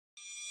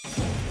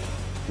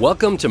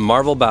Welcome to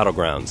Marvel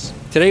Battlegrounds.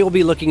 Today we'll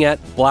be looking at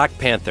Black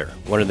Panther,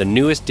 one of the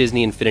newest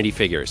Disney Infinity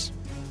figures.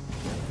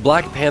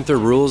 Black Panther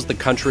rules the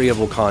country of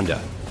Wakanda,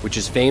 which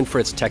is famed for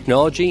its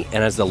technology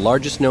and as the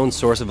largest known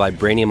source of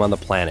vibranium on the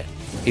planet.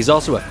 He's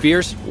also a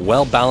fierce,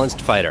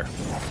 well-balanced fighter.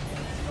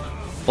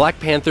 Black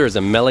Panther is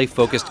a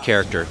melee-focused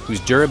character whose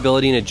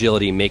durability and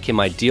agility make him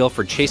ideal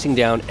for chasing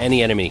down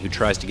any enemy who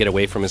tries to get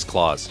away from his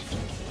claws.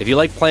 If you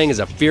like playing as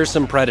a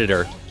fearsome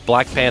predator,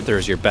 Black Panther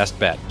is your best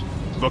bet.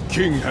 The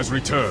king has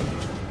returned.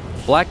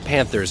 Black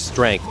Panther's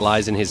strength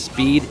lies in his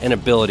speed and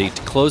ability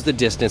to close the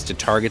distance to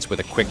targets with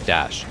a quick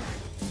dash.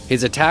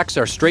 His attacks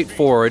are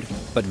straightforward,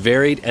 but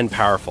varied and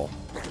powerful.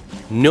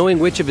 Knowing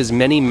which of his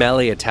many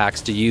melee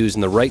attacks to use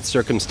in the right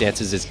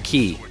circumstances is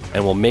key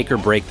and will make or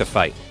break the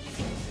fight.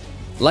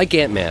 Like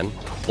Ant-Man,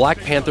 Black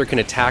Panther can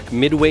attack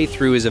midway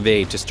through his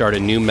evade to start a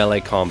new melee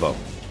combo.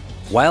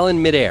 While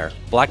in midair,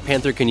 Black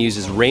Panther can use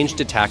his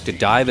ranged attack to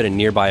dive at a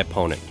nearby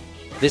opponent.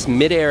 This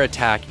midair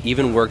attack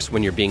even works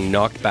when you're being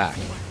knocked back.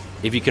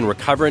 If you can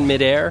recover in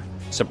midair,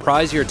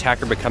 surprise your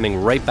attacker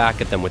becoming right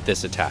back at them with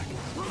this attack.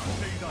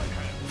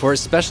 For his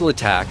special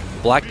attack,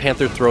 Black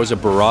Panther throws a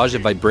barrage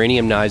of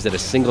vibranium knives at a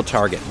single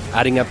target,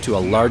 adding up to a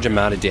large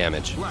amount of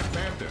damage.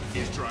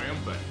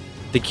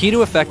 The key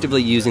to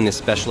effectively using this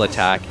special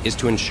attack is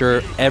to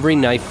ensure every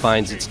knife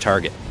finds its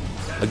target.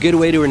 A good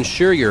way to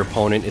ensure your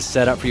opponent is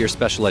set up for your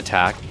special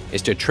attack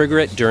is to trigger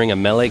it during a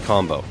melee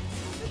combo.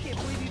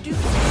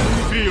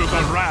 Feel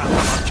the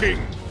wrath of the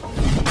king.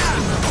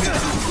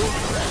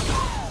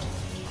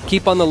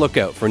 Keep on the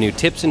lookout for new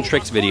tips and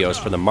tricks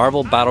videos for the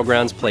Marvel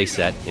Battlegrounds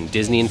playset in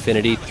Disney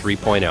Infinity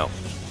 3.0.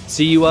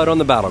 See you out on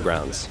the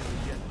Battlegrounds.